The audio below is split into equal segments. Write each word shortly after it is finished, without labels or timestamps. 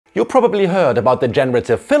You probably heard about the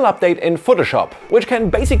Generative Fill update in Photoshop, which can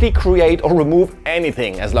basically create or remove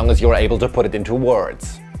anything as long as you're able to put it into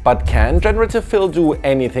words. But can Generative Fill do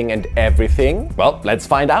anything and everything? Well, let's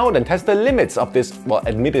find out and test the limits of this, well,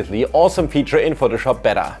 admittedly awesome feature in Photoshop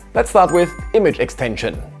Beta. Let's start with image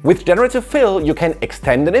extension. With Generative Fill, you can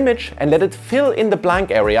extend an image and let it fill in the blank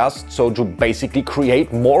areas, so to basically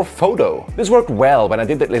create more photo. This worked well when I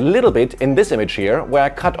did it a little bit in this image here, where I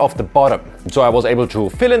cut off the bottom. So I was able to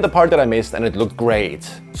fill in the part that I missed and it looked great.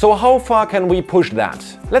 So how far can we push that?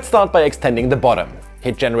 Let's start by extending the bottom.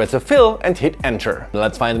 Hit Generative Fill and hit Enter.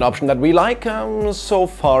 Let's find an option that we like. So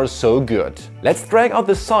far so good. Let's drag out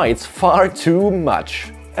the sides far too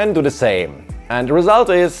much and do the same. And the result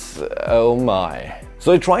is, oh my.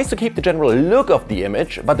 So it tries to keep the general look of the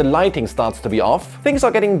image, but the lighting starts to be off. Things are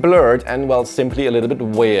getting blurred and, well, simply a little bit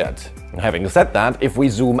weird. Having said that, if we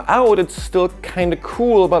zoom out, it's still kinda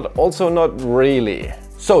cool, but also not really.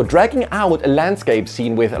 So dragging out a landscape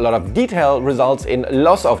scene with a lot of detail results in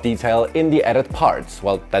loss of detail in the added parts.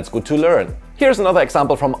 Well, that's good to learn. Here's another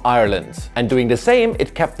example from Ireland. And doing the same,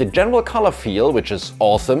 it kept the general color feel, which is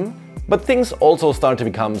awesome. But things also start to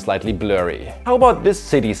become slightly blurry. How about this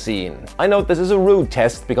city scene? I know this is a rude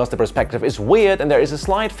test because the perspective is weird and there is a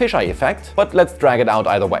slight fisheye effect, but let's drag it out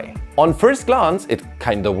either way. On first glance, it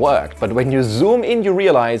kinda worked, but when you zoom in, you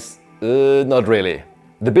realize, not really.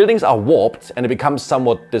 The buildings are warped and it becomes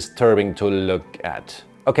somewhat disturbing to look at.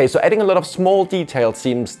 Okay, so adding a lot of small details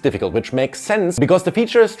seems difficult, which makes sense because the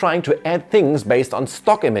feature is trying to add things based on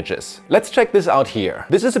stock images. Let's check this out here.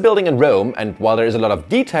 This is a building in Rome, and while there is a lot of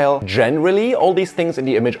detail, generally all these things in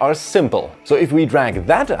the image are simple. So if we drag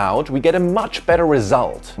that out, we get a much better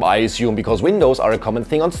result. I assume because windows are a common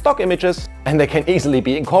thing on stock images and they can easily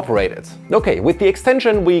be incorporated. Okay, with the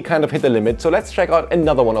extension we kind of hit the limit, so let's check out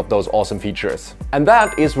another one of those awesome features. And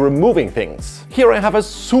that is removing things. Here I have a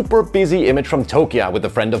super busy image from Tokyo with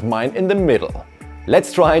a friend of mine in the middle.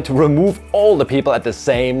 Let's try to remove all the people at the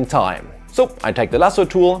same time. So I take the lasso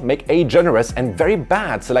tool, make a generous and very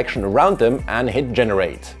bad selection around them and hit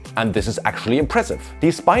generate. And this is actually impressive.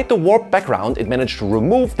 Despite the warped background, it managed to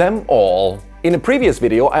remove them all. In a previous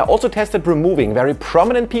video, I also tested removing very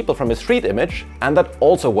prominent people from a street image, and that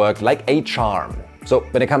also worked like a charm. So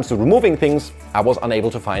when it comes to removing things, I was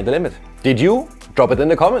unable to find the limit. Did you? Drop it in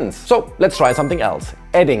the comments. So let's try something else.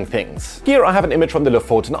 Adding things. Here I have an image from the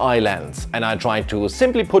Lofoten Islands, and I tried to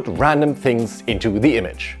simply put random things into the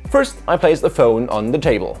image. First, I placed a phone on the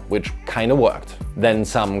table, which kinda worked. Then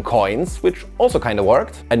some coins, which also kinda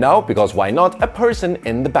worked. And now, because why not, a person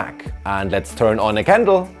in the back. And let's turn on a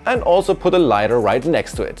candle and also put a lighter right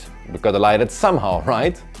next to it. We've got to light it somehow,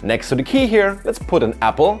 right? Next to the key here, let's put an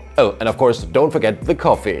apple. Oh, and of course, don't forget the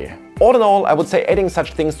coffee. All in all, I would say adding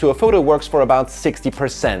such things to a photo works for about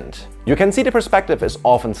 60%. You can see the perspective is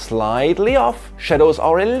often slightly off, shadows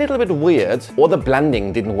are a little bit weird, or the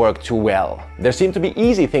blending didn't work too well. There seem to be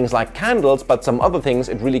easy things like candles, but some other things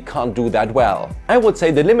it really can't do that well. I would say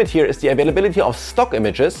the limit here is the availability of stock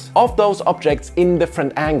images of those objects in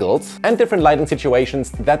different angles and different lighting situations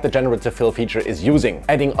that the Generative Fill feature is using.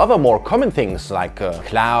 Adding other more common things like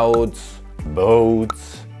clouds,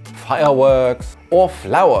 boats, fireworks, or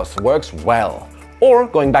flowers works well. Or,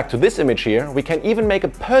 going back to this image here, we can even make a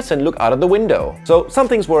person look out of the window. So some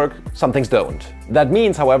things work, some things don't. That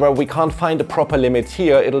means, however, we can't find a proper limit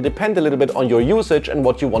here. It'll depend a little bit on your usage and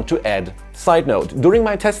what you want to add. Side note, during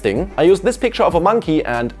my testing, I used this picture of a monkey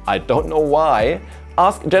and, I don't know why,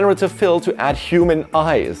 asked Generative Fill to add human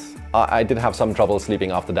eyes. I did have some trouble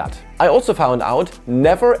sleeping after that. I also found out,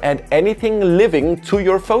 never add anything living to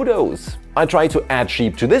your photos. I tried to add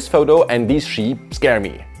sheep to this photo and these sheep scare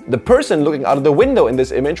me. The person looking out of the window in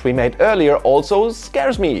this image we made earlier also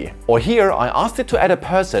scares me. Or here I asked it to add a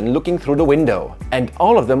person looking through the window, and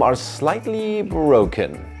all of them are slightly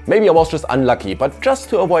broken. Maybe I was just unlucky, but just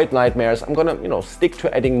to avoid nightmares, I'm gonna, stick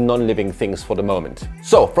to adding non-living things for the moment.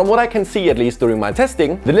 So, from what I can see, at least during my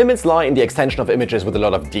testing, the limits lie in the extension of images with a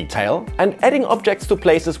lot of detail and adding objects to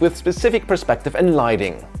places with specific perspective and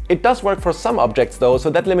lighting. It does work for some objects though, so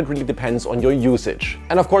that limit really depends on your usage.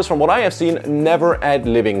 And of course, from what I have seen, never add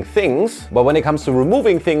living things, but when it comes to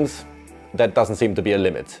removing things, that doesn't seem to be a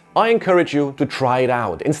limit. I encourage you to try it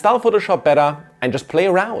out. Install Photoshop Beta and just play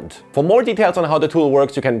around. For more details on how the tool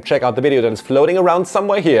works, you can check out the video that is floating around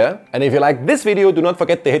somewhere here. And if you like this video, do not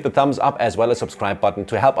forget to hit the thumbs up as well as subscribe button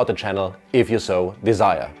to help out the channel if you so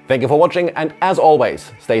desire. Thank you for watching, and as always,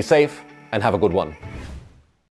 stay safe and have a good one.